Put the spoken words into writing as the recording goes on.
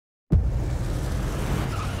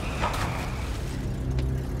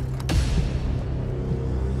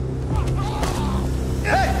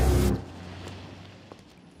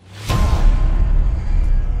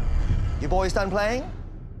boys done playing?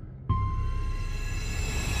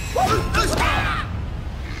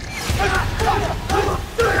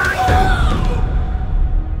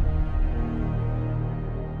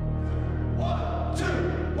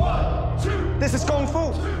 This is Kung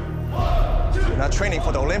Fu. You're not training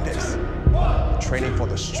for the Olympics. You're training for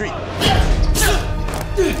the street.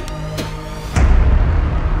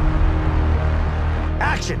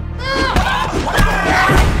 Action!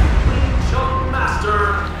 Master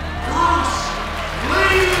Bruce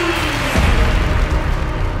Lee!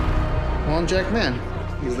 Wong Jack Man,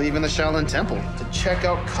 he's leaving the Shaolin Temple to check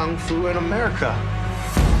out Kung Fu in America.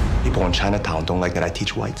 People in Chinatown don't like that I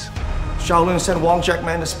teach whites. Shaolin sent Wong Jack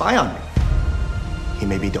Man to spy on me. He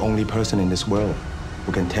may be the only person in this world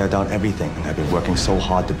who can tear down everything I've been working so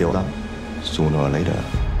hard to build up. Sooner or later,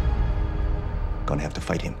 gonna have to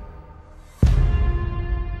fight him.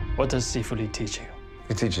 What does Sifu Lee teach you?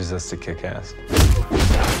 He teaches us to kick ass.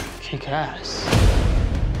 Kick ass.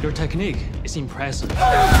 Your technique is impressive,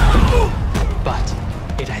 but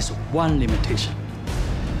it has one limitation.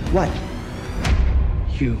 What?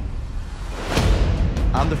 You.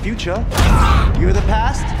 I'm the future. You're the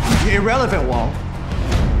past. You're irrelevant, Wong.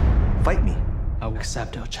 Fight me. I will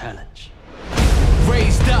accept your challenge.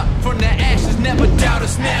 Raised up from the ashes, never doubt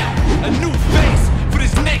us now. A new face for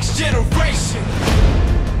this next generation.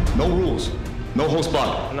 No rules. No holds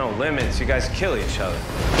barred. No limits. You guys kill each other.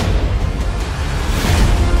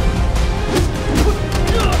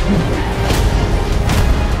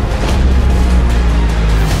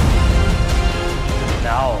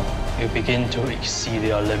 Now you begin to exceed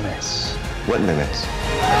your limits. What limits?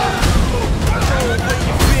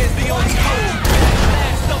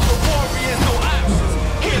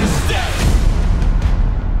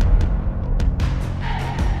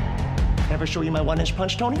 Ever show you my one-inch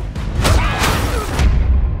punch, Tony?